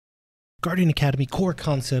Guardian Academy core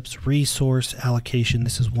concepts, resource allocation.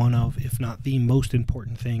 This is one of, if not the most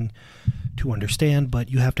important thing to understand,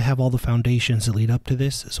 but you have to have all the foundations that lead up to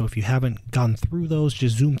this. So if you haven't gone through those,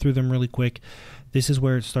 just zoom through them really quick. This is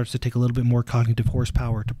where it starts to take a little bit more cognitive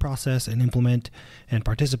horsepower to process and implement and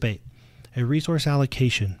participate. A resource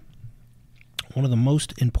allocation, one of the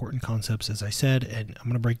most important concepts, as I said, and I'm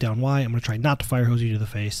going to break down why. I'm going to try not to fire hose you to the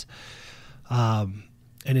face.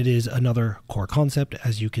 And it is another core concept,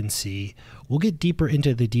 as you can see. We'll get deeper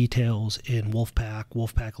into the details in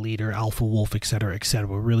Wolfpack Leader, Alpha Wolf, etc., etc.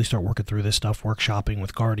 We'll really start working through this stuff, workshopping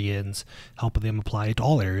with Guardians, helping them apply it to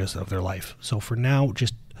all areas of their life. So for now,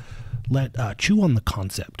 just chew on the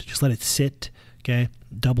concept. Just let it sit, okay?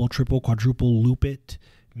 Double, triple, quadruple, loop it,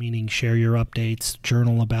 meaning share your updates,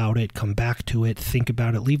 journal about it, come back to it, think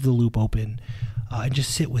about it, leave the loop open, and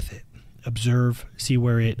just sit with it. Observe, see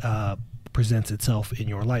where it presents itself in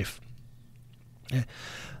your life.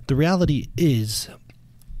 The reality is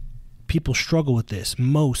people struggle with this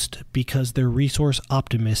most because they're resource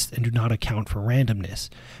optimists and do not account for randomness.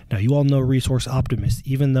 Now, you all know resource optimists.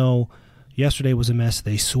 Even though yesterday was a mess,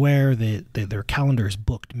 they swear that their calendar is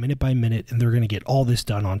booked minute by minute and they're going to get all this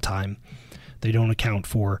done on time. They don't account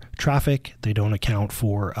for traffic. They don't account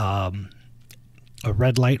for a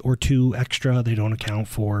red light or two extra. They don't account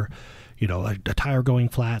for a tire going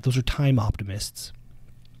flat. Those are time optimists,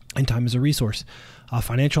 and time is a resource.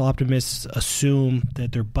 Financial optimists assume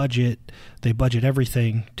that they budget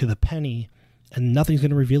everything to the penny, and nothing's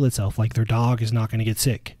going to reveal itself. Like their dog is not going to get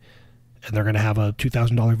sick, and they're going to have a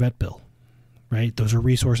 $2,000 vet bill, right? Those are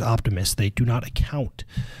resource optimists. They do not account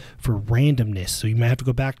for randomness. So you may have to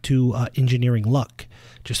go back to engineering luck,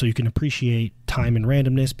 just so you can appreciate time and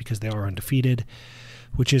randomness, because they are undefeated,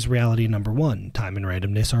 which is reality number one. Time and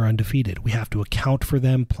randomness are undefeated. We have to account for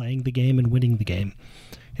them playing the game and winning the game.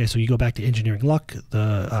 Okay, so you go back to engineering luck,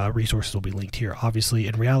 the resources will be linked here. Obviously,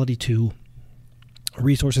 in reality too,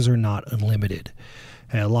 resources are not unlimited.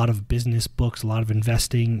 A lot of business books, a lot of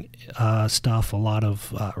investing stuff, a lot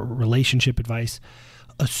of relationship advice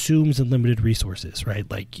assumes unlimited resources, right?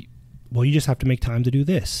 Like, well, you just have to make time to do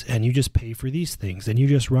this, and you just pay for these things, and you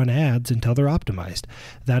just run ads until they're optimized.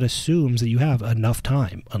 That assumes that you have enough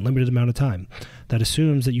time, unlimited amount of time. That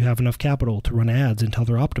assumes that you have enough capital to run ads until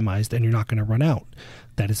they're optimized, and you're not going to run out.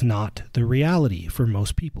 That is not the reality for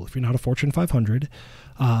most people. If you're not a Fortune 500,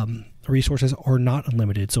 resources are not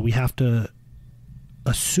unlimited, so we have to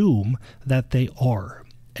assume that they are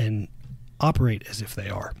and operate as if they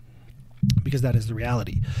are, because that is the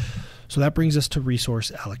reality. So that brings us to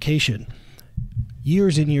resource allocation.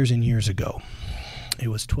 Years and years and years ago, it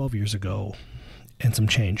was 12 years ago and some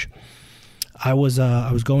change, I was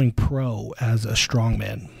going pro as a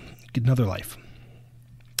strongman, another life.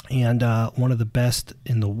 And one of the best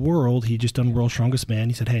in the world, he just done World's Strongest Man.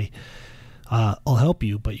 He said, hey, I'll help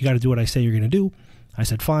you, but you got to do what I say you're going to do. I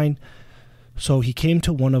said, fine. So he came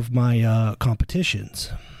to one of my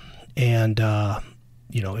competitions, and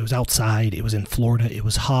it was outside. It was in Florida. It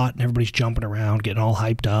was hot, and everybody's jumping around, getting all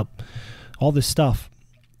hyped up, all this stuff.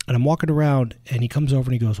 And I'm walking around, and he comes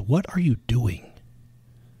over and he goes, what are you doing?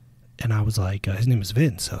 And I was like, his name is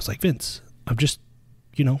Vince. I was like, Vince, I'm just,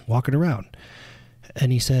 walking around.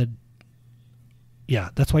 And he said, yeah,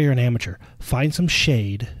 that's why you're an amateur. Find some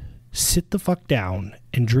shade, sit the fuck down,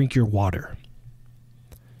 and drink your water.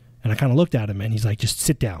 And I kind of looked at him, and he's like, just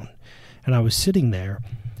sit down. And I was sitting there.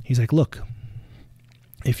 He's like, look,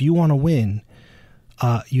 if you want to win,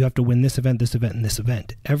 you have to win this event, and this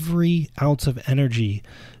event. Every ounce of energy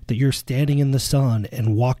that you're standing in the sun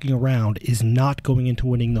and walking around is not going into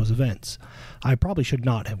winning those events. I probably should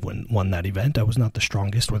not have won that event. I was not the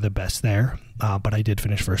strongest or the best there, but I did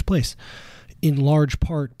finish first place, in large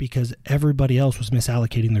part because everybody else was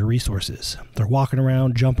misallocating their resources. They're walking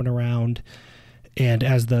around, jumping around, and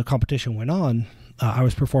as the competition went on, I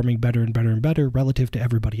was performing better and better and better relative to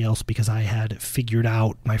everybody else because I had figured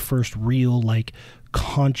out my first real,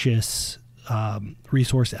 conscious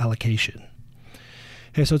resource allocation.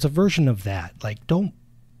 Okay, so it's a version of that.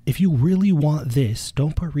 If you really want this,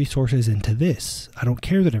 don't put resources into this. I don't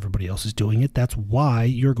care that everybody else is doing it. That's why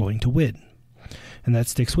you're going to win. And that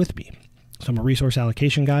sticks with me. So I'm a resource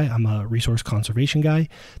allocation guy. I'm a resource conservation guy.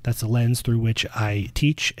 That's the lens through which I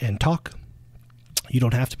teach and talk. You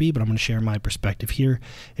don't have to be, but I'm going to share my perspective here.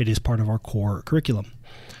 It is part of our core curriculum.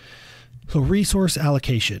 So resource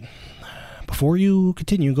allocation. Before you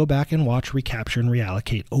continue, go back and watch Recapture and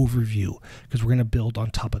Reallocate Overview, because we're going to build on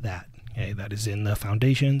top of that. Okay, that is in the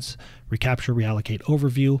foundations, Recapture, Reallocate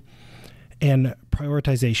Overview, and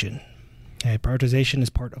prioritization. Okay, prioritization is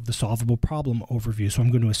part of the solvable problem overview. So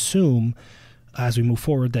I'm going to assume as we move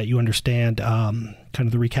forward that you understand kind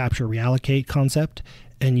of the recapture, reallocate concept,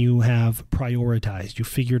 and you have prioritized. You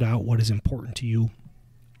figured out what is important to you,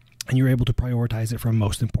 and you're able to prioritize it from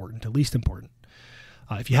most important to least important.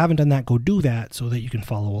 If you haven't done that, go do that so that you can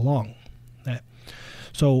follow along. Okay.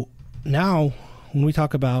 So now when we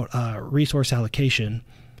talk about resource allocation,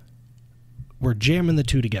 we're jamming the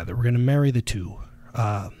two together. We're going to marry the two.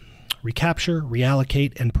 Recapture,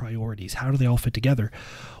 reallocate, and priorities. How do they all fit together?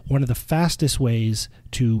 One of the fastest ways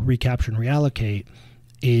to recapture and reallocate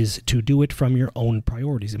is to do it from your own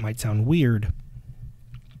priorities. It might sound weird,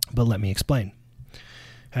 but let me explain.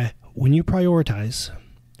 When you prioritize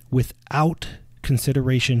without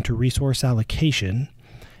consideration to resource allocation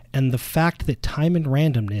and the fact that time and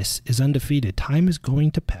randomness is undefeated, time is going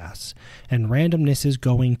to pass and randomness is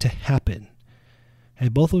going to happen.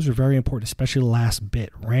 Both those are very important, especially the last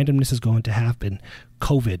bit. Randomness is going to happen.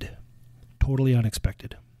 COVID, totally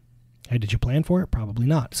unexpected. Did you plan for it? Probably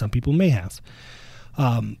not. Some people may have.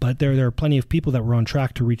 But there are plenty of people that were on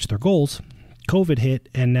track to reach their goals. COVID hit,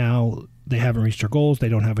 and now they haven't reached their goals. They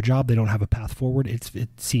don't have a job. They don't have a path forward. It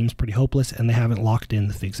seems pretty hopeless, and they haven't locked in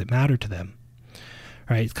the things that matter to them.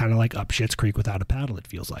 Right? It's kind of like up Schitt's Creek without a paddle, it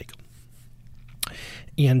feels like.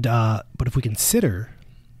 And but if we consider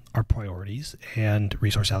our priorities and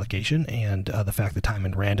resource allocation and the fact that time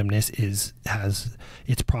and randomness has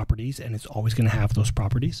its properties and it's always going to have those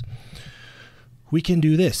properties, we can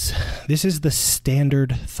do this. This is the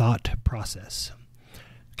standard thought process.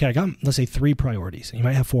 Okay, I got, let's say, 3 priorities. You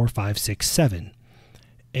might have 4, 5, 6, 7.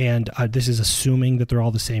 And this is assuming that they're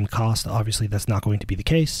all the same cost. Obviously, that's not going to be the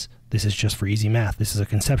case. This is just for easy math. This is a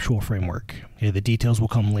conceptual framework. Okay, the details will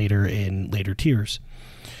come later in later tiers.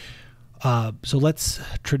 So let's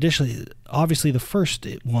traditionally, obviously the first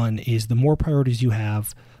one is the more priorities you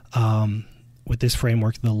have with this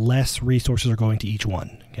framework, the less resources are going to each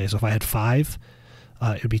one. Okay, so if I had 5,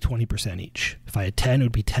 it would be 20% each. If I had 10, it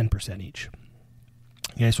would be 10% each.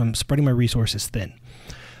 Okay, so I'm spreading my resources thin.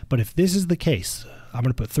 But if this is the case, I'm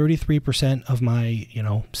going to put 33% of my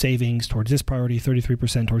savings towards this priority,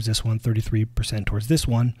 33% towards this one, 33% towards this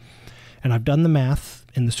one. And I've done the math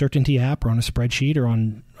in the Certainty app or on a spreadsheet or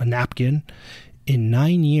on a napkin. In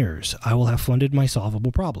 9 years, I will have funded my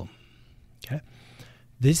solvable problem. Okay.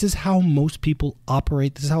 This is how most people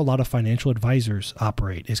operate. This is how a lot of financial advisors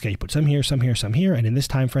operate. Is okay, you put some here, some here, some here, and in this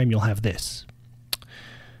time frame, you'll have this.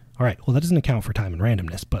 All right. Well, that doesn't account for time and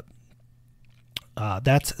randomness, but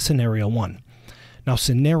that's scenario 1. Now,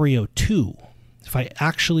 scenario 2, if I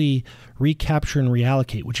actually recapture and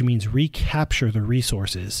reallocate, which means recapture the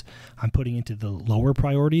resources I'm putting into the lower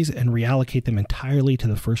priorities and reallocate them entirely to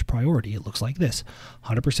the first priority, it looks like this: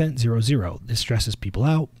 100%, 0, 0. This stresses people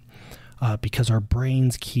out because our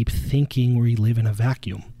brains keep thinking we live in a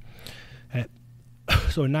vacuum.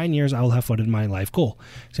 So in 9 years, I will have funded my life goal.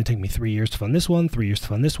 It's going to take me 3 years to fund this one, 3 years to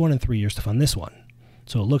fund this one, and 3 years to fund this one.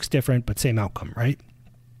 So it looks different, but same outcome, right?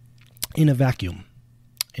 In a vacuum.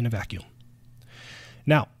 In a vacuum.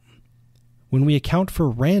 Now, when we account for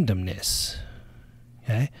randomness,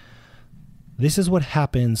 okay, this is what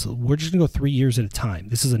happens. We're just going to go 3 years at a time.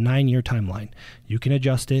 This is a 9-year timeline. You can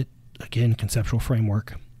adjust it. Again, conceptual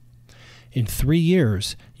framework. In 3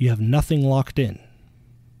 years, you have nothing locked in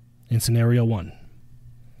scenario 1.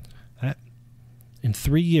 Okay? In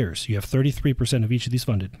 3 years, you have 33% of each of these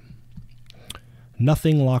funded.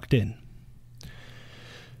 Nothing locked in.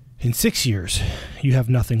 In 6 years, you have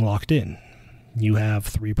nothing locked in. You have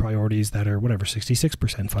 3 priorities that are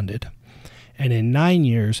 66% funded. And in 9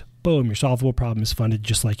 years, boom, your solvable problem is funded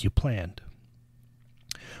just like you planned.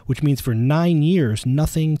 Which means for 9 years,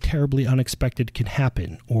 nothing terribly unexpected can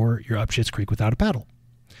happen, or you're up Schitt's Creek without a paddle.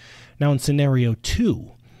 Now in scenario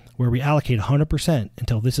 2, where we allocate 100%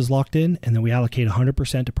 until this is locked in, and then we allocate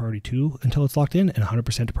 100% to priority 2 until it's locked in, and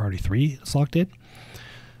 100% to priority 3 is locked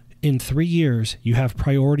in 3 years, you have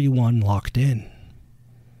priority 1 locked in.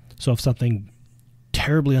 So if something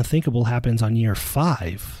terribly unthinkable happens on year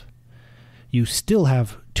 5, you still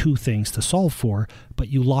have 2 things to solve for, but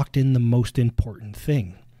you locked in the most important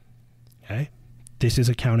thing. Okay? This is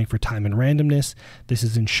accounting for time and randomness. This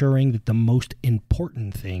is ensuring that the most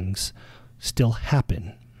important things still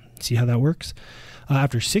happen. See how that works?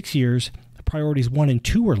 After 6 years, priorities 1 and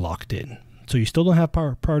 2 are locked in. So you still don't have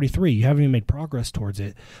priority 3. You haven't even made progress towards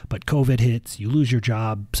it, but COVID hits, you lose your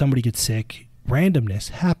job, somebody gets sick, randomness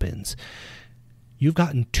happens. You've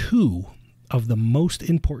gotten 2 of the most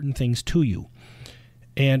important things to you.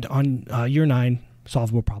 And on year 9,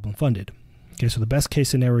 solvable problem funded. Okay, so the best case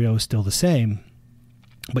scenario is still the same,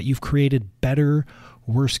 but you've created better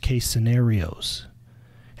worst case scenarios.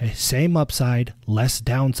 Okay, same upside, less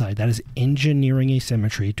downside. That is engineering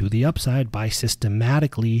asymmetry to the upside by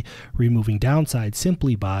systematically removing downside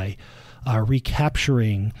simply by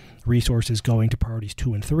recapturing resources going to priorities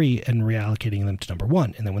 2 and 3 and reallocating them to number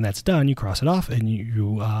 1. And then when that's done, you cross it off and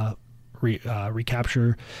you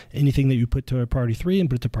recapture anything that you put to priority 3 and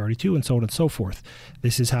put it to priority 2, and so on and so forth.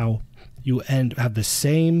 This is how you have the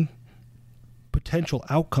same potential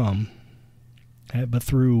outcome, but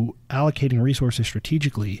through allocating resources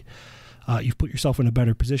strategically, you've put yourself in a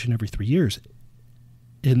better position every 3 years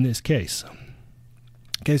in this case.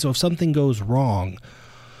 Okay, so if something goes wrong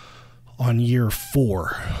on year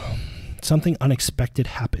 4, something unexpected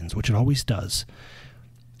happens, which it always does,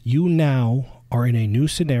 you now are in a new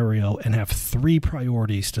scenario and have 3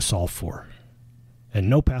 priorities to solve for and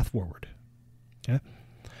no path forward. Okay?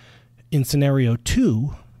 In scenario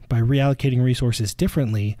 2, by reallocating resources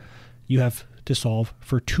differently, you have to solve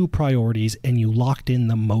for 2 priorities and you locked in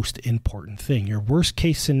the most important thing. Your worst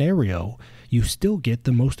case scenario, you still get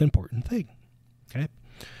the most important thing. Okay?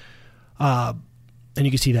 And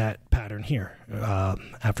you can see that pattern here.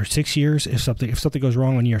 After 6 years, if something goes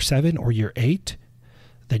wrong on year 7 or year 8,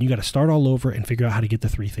 then you got to start all over and figure out how to get the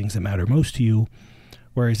 3 things that matter most to you.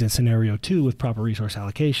 Whereas in scenario 2, with proper resource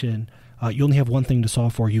allocation, you only have 1 thing to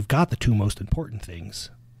solve for. You've got the 2 most important things.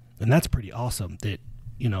 And that's pretty awesome that,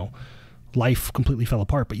 life completely fell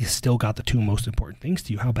apart, but you still got the 2 most important things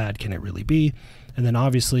to you. How bad can it really be? And then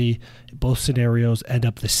obviously both scenarios end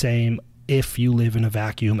up the same if you live in a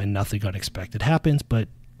vacuum and nothing unexpected happens, but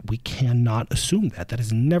we cannot assume that. That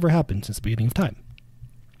has never happened since the beginning of time.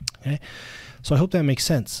 Okay? So I hope that makes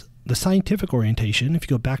sense. The scientific orientation, if you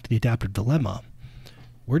go back to the adaptive dilemma,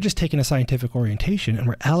 we're just taking a scientific orientation and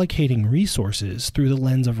we're allocating resources through the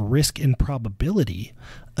lens of risk and probability,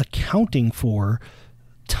 accounting for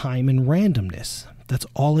time and randomness. That's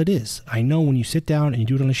all it is. I know when you sit down and you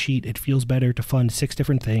do it on a sheet, it feels better to fund 6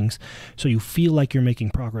 different things. So you feel like you're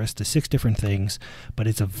making progress to 6 different things, but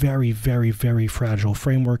it's a very, very, very fragile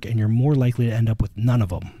framework and you're more likely to end up with none of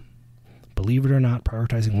them. Believe it or not,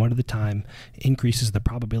 prioritizing one at a time increases the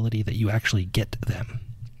probability that you actually get them.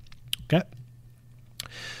 Okay?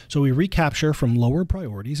 So we recapture from lower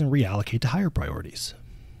priorities and reallocate to higher priorities.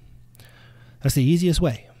 That's the easiest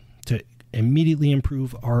way to immediately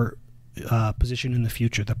improve our position in the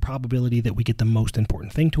future, the probability that we get the most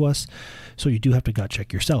important thing to us. So you do have to gut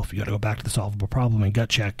check yourself. You got to go back to the solvable problem and gut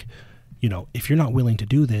check. If you're not willing to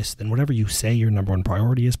do this, then whatever you say your number 1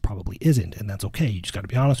 priority is probably isn't, and that's okay. You just got to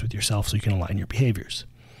be honest with yourself so you can align your behaviors.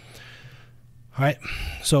 All right.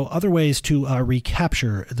 So other ways to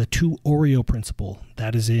recapture the 2 Oreo principle,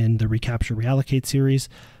 that is in the Recapture Reallocate series.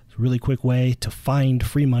 It's a really quick way to find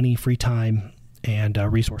free money, free time, and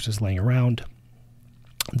resources laying around.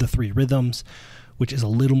 The 3 rhythms, which is a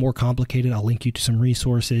little more complicated. I'll link you to some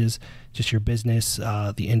resources, just your business,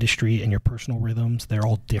 the industry, and your personal rhythms. They're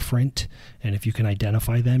all different. And if you can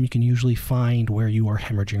identify them, you can usually find where you are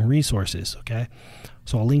hemorrhaging resources. Okay.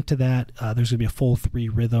 So I'll link to that. There's going to be a full 3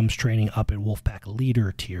 rhythms training up at Wolfpack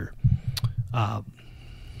Leader tier. And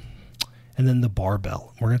then the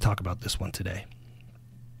barbell. We're going to talk about this one today.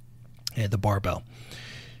 The barbell.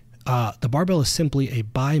 The barbell is simply a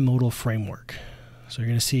bimodal framework. So you're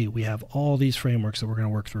going to see we have all these frameworks that we're going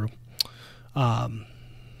to work through.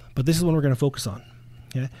 But this is what we're going to focus on.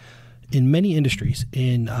 Okay? In many industries,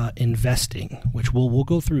 in investing, which we'll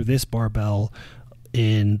go through this barbell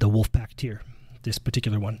in the Wolfpack tier, this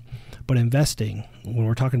particular one. But investing, when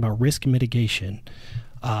we're talking about risk mitigation,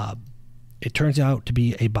 it turns out to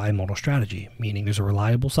be a bimodal strategy, meaning there's a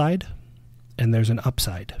reliable side and there's an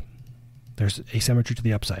upside. There's asymmetry to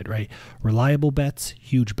the upside, right? Reliable bets,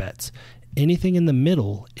 huge bets. Anything in the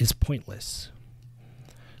middle is pointless.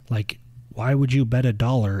 Like, why would you bet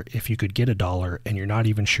 $1 if you could get $1 and you're not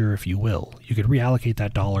even sure if you will? You could reallocate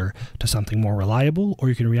that $1 to something more reliable, or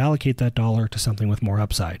you can reallocate that $1 to something with more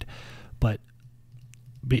upside. But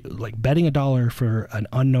betting $1 for an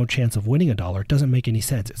unknown chance of winning $1 doesn't make any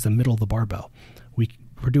sense. It's the middle of the barbell.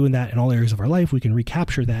 We're doing that in all areas of our life. We can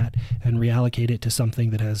recapture that and reallocate it to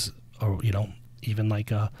something that has, even like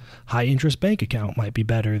a high interest bank account might be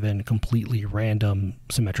better than completely random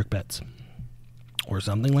symmetric bets, or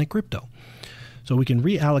something like crypto. So we can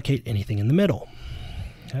reallocate anything in the middle.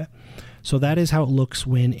 Okay. So that is how it looks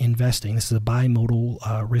when investing. This is a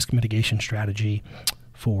bimodal risk mitigation strategy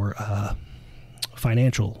for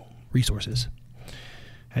financial resources.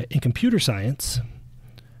 In computer science,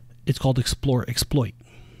 it's called explore exploit,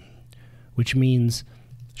 which means,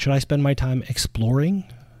 should I spend my time exploring?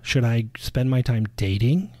 Should I spend my time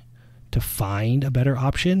dating to find a better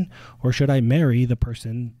option? Or should I marry the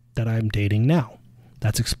person that I'm dating now?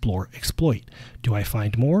 That's explore, exploit. Do I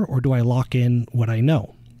find more, or do I lock in what I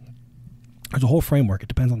know? There's a whole framework. It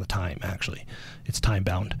depends on the time, actually. It's time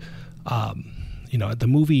bound. The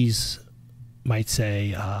movies might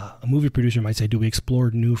say, a movie producer might say, do we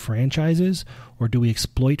explore new franchises, or do we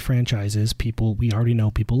exploit franchises people we already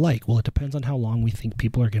know people like? Well, it depends on how long we think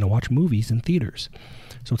people are going to watch movies in theaters.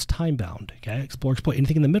 So it's time bound. Okay, explore, exploit.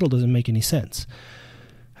 Anything in the middle doesn't make any sense.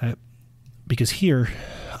 Because here,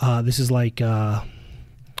 this is like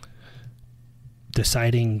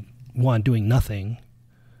deciding, doing nothing,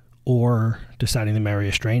 or deciding to marry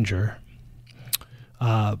a stranger.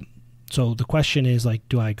 So the question is, like,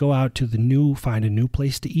 do I go out to find a new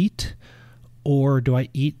place to eat, or do I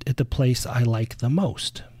eat at the place I like the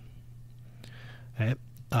most? Okay?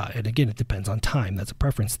 And again, it depends on time. That's a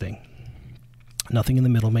preference thing. Nothing in the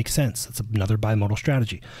middle makes sense. That's another bimodal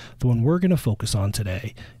strategy. The one we're going to focus on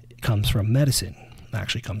today comes from medicine. It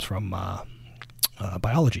actually comes from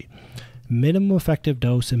biology. Minimum effective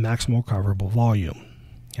dose and maximal recoverable volume.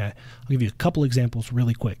 Okay? I'll give you a couple examples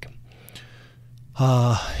really quick.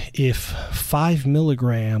 If 5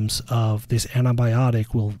 milligrams of this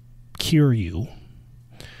antibiotic will cure you,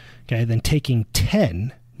 okay, then taking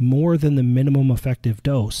 10, more than the minimum effective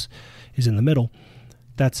dose, is in the middle.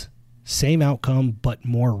 That's same outcome, but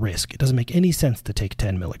more risk. It doesn't make any sense to take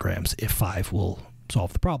 10 milligrams if 5 will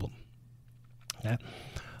solve the problem. Okay?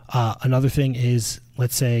 Another thing is,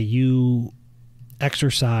 let's say you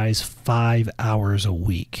exercise 5 hours a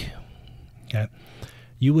week. Okay?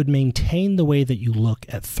 You would maintain the way that you look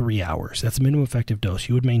at 3 hours. That's minimum effective dose.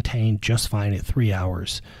 You would maintain just fine at 3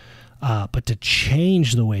 hours. But to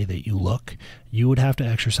change the way that you look, you would have to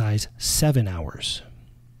exercise 7 hours.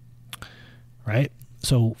 Right?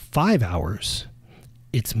 So 5 hours,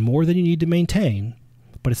 it's more than you need to maintain,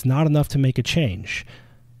 but it's not enough to make a change,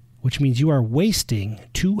 which means you are wasting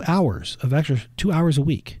 2 hours of extra 2 hours a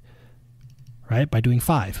week, right? By doing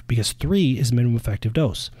 5, because 3 is minimum effective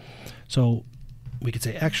dose. So we could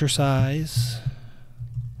say exercise.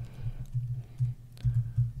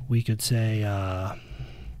 We could say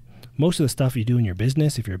most of the stuff you do in your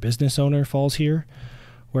business, if you're a business owner, falls here,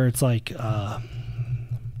 where it's like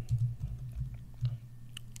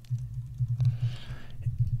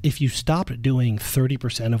if you stopped doing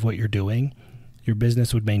 30% of what you're doing, your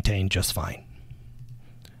business would maintain just fine.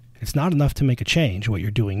 It's not enough to make a change, what you're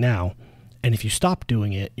doing now. And if you stop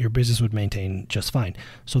doing it, your business would maintain just fine.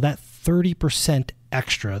 So that 30%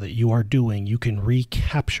 extra that you are doing, you can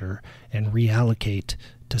recapture and reallocate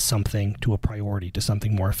to something, to a priority, to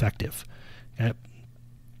something more effective. Okay?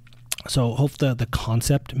 So hope the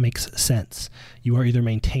concept makes sense. You are either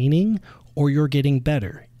maintaining or you're getting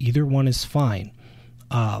better. Either one is fine.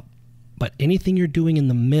 But anything you're doing in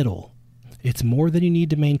the middle, it's more than you need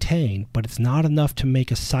to maintain, but it's not enough to make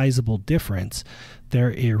a sizable difference. There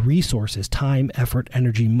are resources, time, effort,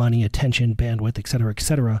 energy, money, attention, bandwidth,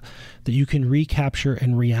 etc., that you can recapture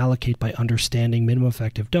and reallocate by understanding minimum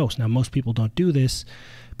effective dose. Now, most people don't do this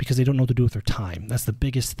because they don't know what to do with their time. That's the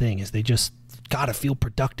biggest thing, is they just got to feel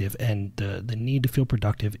productive, and the need to feel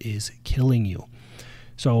productive is killing you.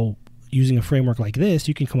 So using a framework like this,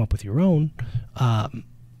 you can come up with your own.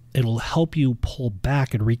 It'll help you pull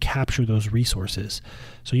back and recapture those resources.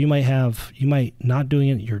 So you might not doing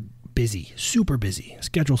it, you're busy, super busy,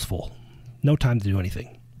 schedule's full, no time to do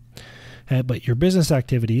anything. But your business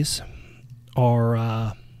activities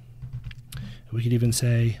are, we could even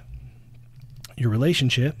say your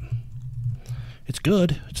relationship, it's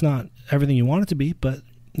good. It's not everything you want it to be, but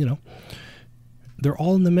they're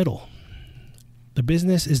all in the middle. The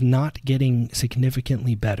business is not getting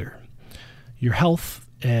significantly better. Your health,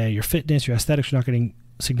 your fitness, your aesthetics are not getting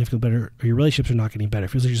significantly better, or your relationships are not getting better. It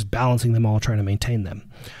feels like you're just balancing them all, trying to maintain them.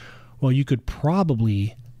 Well, you could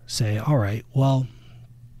probably say, all right, well,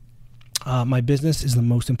 my business is the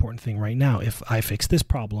most important thing right now. If I fix this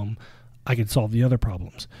problem, I could solve the other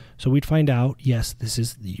problems. So we'd find out, yes,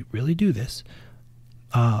 you really do this.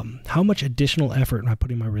 How much additional effort am I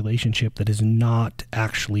putting in my relationship that is not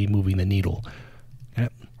actually moving the needle? Okay?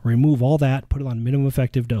 Remove all that, put it on minimum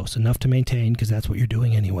effective dose, enough to maintain, because that's what you're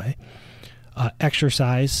doing anyway.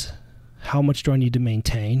 Exercise, how much do I need to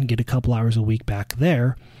maintain? Get a couple hours a week back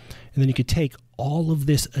there. And then you could take all of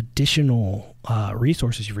this additional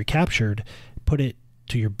resources you've recaptured, put it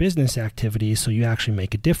to your business activities so you actually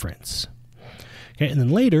make a difference. Okay, and then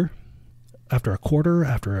later, after a quarter,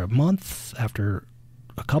 after a month, after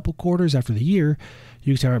a couple quarters, after the year,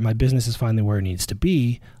 you can say, all right, my business is finally where it needs to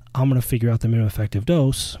be. I'm going to figure out the minimum effective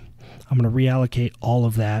dose. I'm going to reallocate all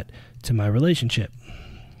of that to my relationship.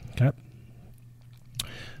 Okay? You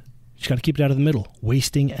just got to keep it out of the middle.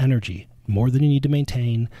 Wasting energy. More than you need to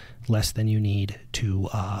maintain, less than you need to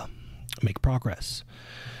make progress.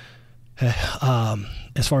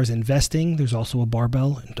 As far as investing, there's also a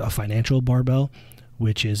barbell, a financial barbell,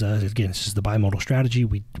 which is, again, this is the bimodal strategy.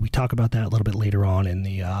 We talk about that a little bit later on in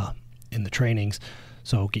the trainings.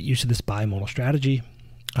 So get used to this bimodal strategy.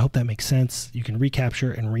 I hope that makes sense. You can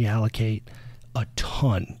recapture and reallocate a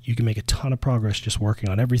ton. You can make a ton of progress just working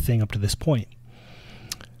on everything up to this point.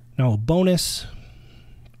 Now, a bonus,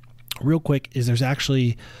 real quick, is there's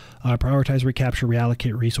actually prioritize, recapture,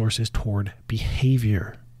 reallocate resources toward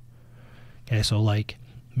behavior. Okay, so like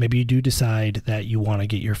maybe you do decide that you want to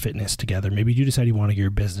get your fitness together. Maybe you do decide you want to get your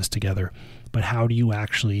business together. But how do you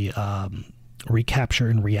actually recapture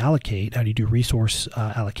and reallocate? How do you do resource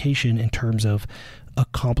allocation in terms of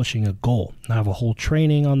accomplishing a goal? Now, I have a whole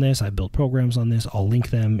training on this. I built programs on this. I'll link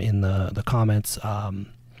them in the comments.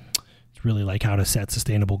 It's really like how to set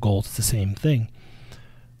sustainable goals. It's the same thing.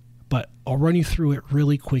 But I'll run you through it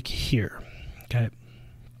really quick here. Okay.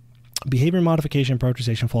 Behavior modification and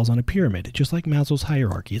prioritization falls on a pyramid, just like Maslow's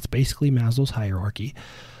hierarchy. It's basically Maslow's hierarchy.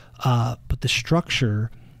 But the structure,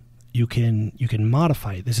 you can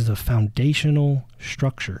modify. This is a foundational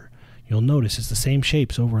structure. You'll notice it's the same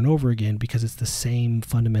shapes over and over again because it's the same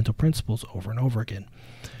fundamental principles over and over again.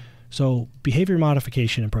 So behavior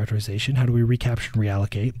modification and prioritization, how do we recapture and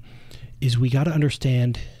reallocate, is we got to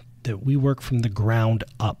understand that we work from the ground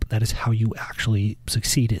up. That is how you actually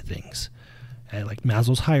succeed at things. And like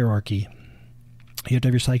Maslow's hierarchy, you have to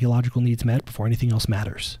have your psychological needs met before anything else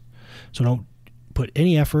matters. So don't put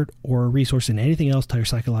any effort or resource in anything else till your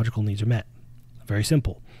psychological needs are met. Very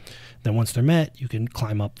simple. Then once they're met, you can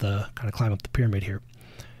climb up the pyramid here.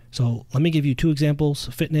 So let me give you two examples: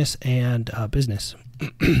 fitness and business.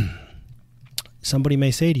 Somebody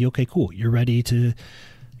may say to you, okay, cool, you're ready to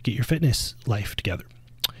get your fitness life together.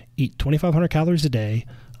 Eat 2,500 calories a day,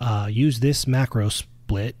 use this macro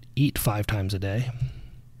split, eat 5 times a day.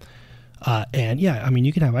 And yeah, I mean,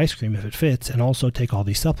 you can have ice cream if it fits and also take all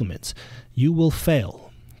these supplements. You will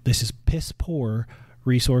fail. This is piss poor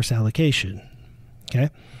resource allocation. Okay.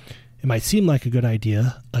 It might seem like a good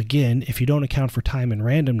idea. Again, if you don't account for time and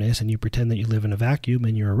randomness and you pretend that you live in a vacuum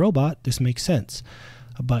and you're a robot, this makes sense.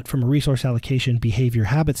 But from a resource allocation, behavior,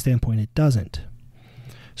 habit standpoint, it doesn't.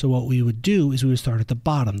 So what we would do is we would start at the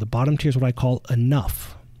bottom. The bottom tier is what I call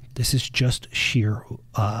enough. This is just sheer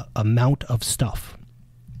amount of stuff.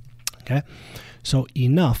 Okay? So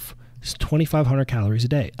enough is 2,500 calories a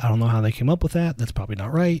day. I don't know how they came up with that. That's probably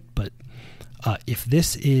not right. But if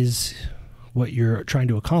this is what you're trying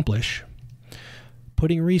to accomplish,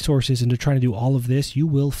 putting resources into trying to do all of this, you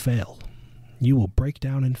will fail. You will break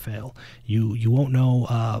down and fail. You won't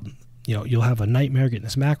know, you'll have a nightmare getting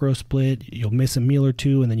this macro split. You'll miss a meal or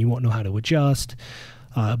two, and then you won't know how to adjust.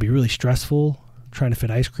 It'll be really stressful trying to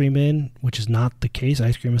fit ice cream in, which is not the case.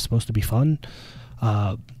 Ice cream is supposed to be fun.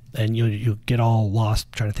 And you'll get all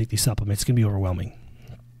lost trying to take these supplements. It's going to be overwhelming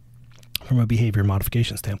from a behavior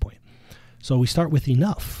modification standpoint. So we start with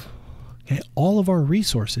enough. Okay? All of our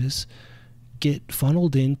resources get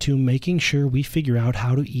funneled into making sure we figure out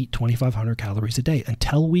how to eat 2,500 calories a day.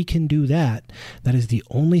 Until we can do that, that is the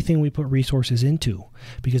only thing we put resources into.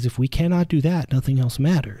 Because if we cannot do that, nothing else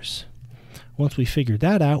matters. Once we figure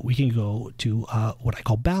that out, we can go to what I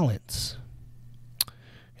call balance.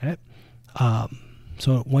 Okay?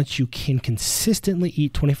 So once you can consistently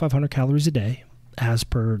eat 2,500 calories a day, as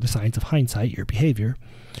per the science of hindsight, your behavior,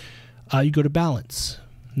 you go to balance.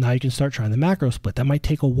 Now you can start trying the macro split. That might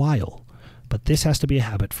take a while, but this has to be a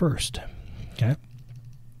habit first. Okay?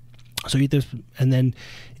 So eat this, and then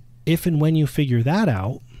if and when you figure that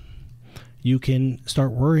out, you can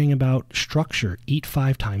start worrying about structure. Eat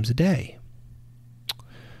 5 times a day.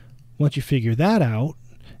 Once you figure that out,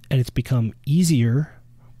 and it's become easier,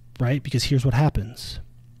 right? Because here's what happens.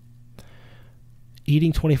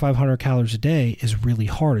 Eating 2,500 calories a day is really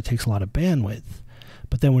hard. It takes a lot of bandwidth.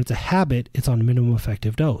 But then when it's a habit, it's on minimum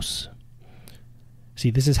effective dose. See,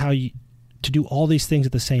 this is how to do all these things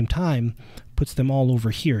at the same time puts them all over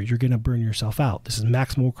here. You're going to burn yourself out. This is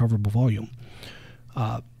maximal recoverable volume.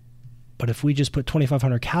 But if we just put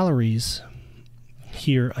 2,500 calories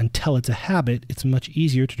here until it's a habit, it's much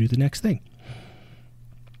easier to do the next thing.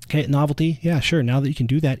 Okay, novelty, yeah, sure. Now that you can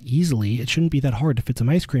do that easily, it shouldn't be that hard to fit some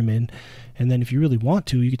ice cream in. And then if you really want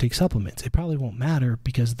to, you can take supplements. It probably won't matter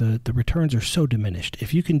because the returns are so diminished.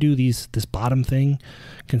 If you can do this bottom thing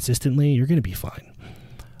consistently, you're going to be fine.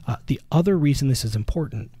 The other reason this is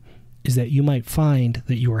important is that you might find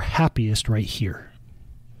that you are happiest right here.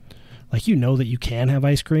 Like, you know that you can have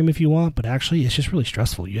ice cream if you want, but actually it's just really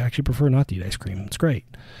stressful. You actually prefer not to eat ice cream. It's great.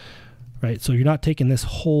 Right? So you're not taking this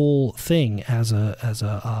whole thing as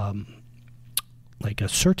a like a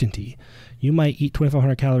certainty. You might eat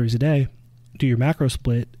 2,500 calories a day, do your macro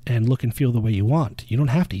split, and look and feel the way you want. You don't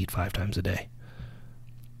have to eat 5 times a day.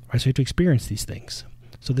 Right? So you have to experience these things.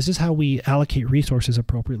 So this is how we allocate resources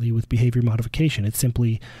appropriately with behavior modification. It's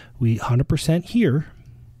simply we 100% here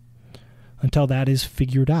until that is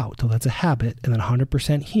figured out, till that's a habit, and then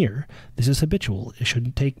 100% here. This is habitual. It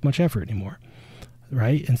shouldn't take much effort anymore,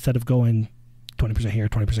 right? Instead of going 20% here,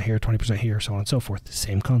 20% here, 20% here, so on and so forth. The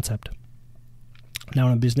same concept. Now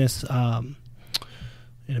in a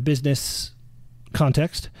business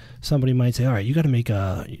context, somebody might say, all right, you got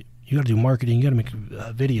to do marketing, you got to make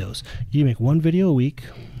videos. You make 1 video a week,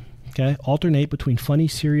 okay? Alternate between funny,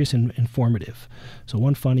 serious, and informative. So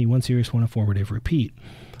 1 funny, 1 serious, 1 informative, repeat.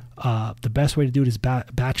 The best way to do it is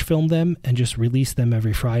batch film them and just release them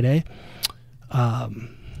every Friday.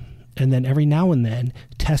 And then every now and then,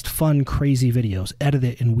 test fun, crazy videos. Edit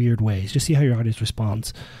it in weird ways. Just see how your audience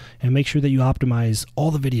responds. And make sure that you optimize all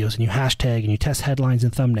the videos and you hashtag and you test headlines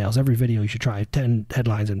and thumbnails. Every video you should try 10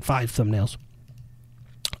 headlines and 5 thumbnails.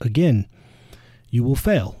 Again, you will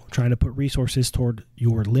fail trying to put resources toward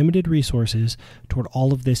your limited resources toward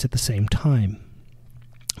all of this at the same time.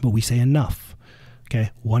 But we say enough.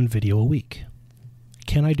 Okay, 1 video a week.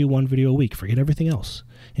 Can I do 1 video a week? Forget everything else.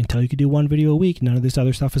 Until you can do 1 video a week, none of this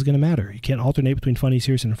other stuff is going to matter. You can't alternate between funny,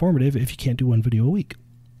 serious, and informative if you can't do 1 video a week.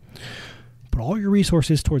 Put all your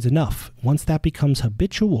resources towards enough. Once that becomes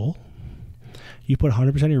habitual, you put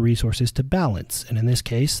 100% of your resources to balance. And in this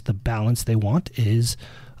case, the balance they want is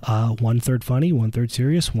 1/3 funny, 1/3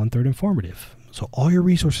 serious, 1/3 informative. So all your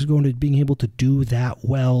resources go into being able to do that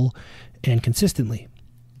well and consistently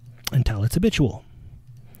until it's habitual.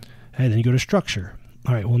 And then you go to structure.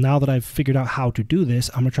 All right, well, now that I've figured out how to do this,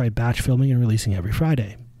 I'm going to try batch filming and releasing every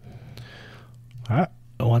Friday. All right,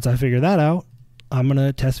 once I figure that out, I'm going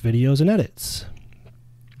to test videos and edits.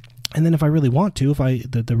 And then if I really want to,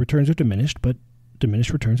 the returns are diminished, but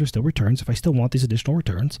diminished returns are still returns. If I still want these additional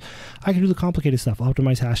returns, I can do the complicated stuff,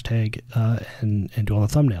 optimize hashtag, and do all the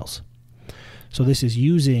thumbnails. So this is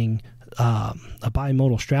using a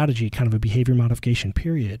bimodal strategy, kind of a behavior modification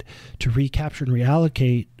period, to recapture and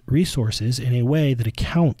reallocate resources in a way that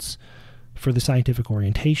accounts for the scientific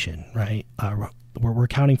orientation, right? We're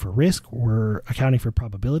accounting for risk, we're accounting for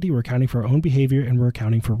probability, we're accounting for our own behavior, and we're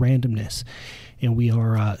accounting for randomness. And we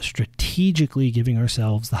are strategically giving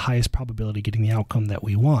ourselves the highest probability of getting the outcome that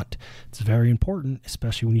we want. It's very important,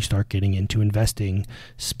 especially when you start getting into investing,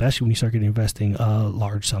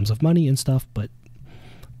 large sums of money and stuff. But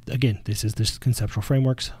again, this conceptual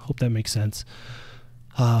frameworks. Hope that makes sense.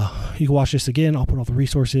 You can watch this again. I'll put all the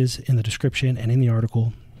resources in the description and in the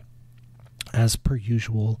article. As per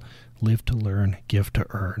usual, live to learn, give to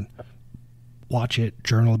earn. Watch it,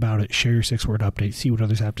 journal about it, share your 6-word update, see what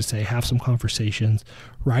others have to say, have some conversations,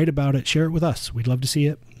 write about it, share it with us. We'd love to see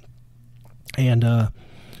it. And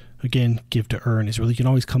again, give to earn is really, you can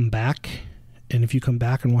always come back. And if you come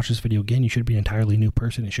back and watch this video again, you should be an entirely new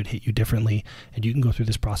person. It should hit you differently. And you can go through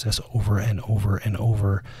this process over and over and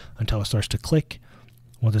over until it starts to click.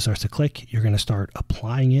 Once it starts to click, you're going to start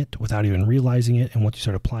applying it without even realizing it. And once you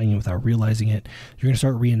start applying it without realizing it, you're going to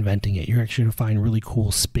start reinventing it. You're actually going to find really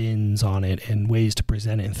cool spins on it and ways to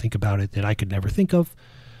present it and think about it that I could never think of.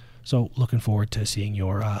 So looking forward to seeing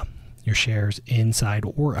your shares inside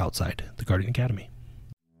or outside the Guardian Academy.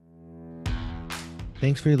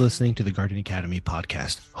 Thanks for listening to the Guardian Academy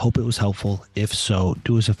podcast. Hope it was helpful. If so,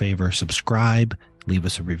 do us a favor, subscribe, leave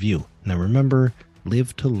us a review. Now remember,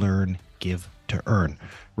 live to learn, give to earn.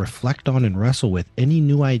 Reflect on and wrestle with any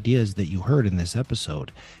new ideas that you heard in this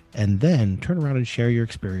episode, and then turn around and share your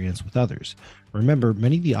experience with others. Remember,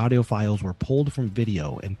 many of the audio files were pulled from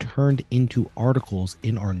video and turned into articles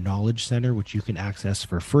in our Knowledge Center, which you can access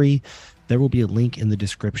for free. There will be a link in the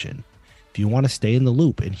description. If you want to stay in the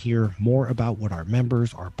loop and hear more about what our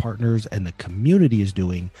members, our partners, and the community is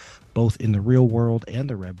doing, both in the real world and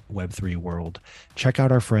the Web3 world, check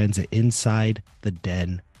out our friends at Inside the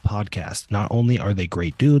Den podcast. Not only are they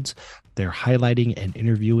great dudes, they're highlighting and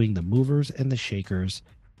interviewing the movers and the shakers,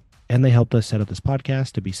 and they helped us set up this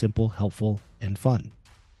podcast to be simple, helpful, and fun.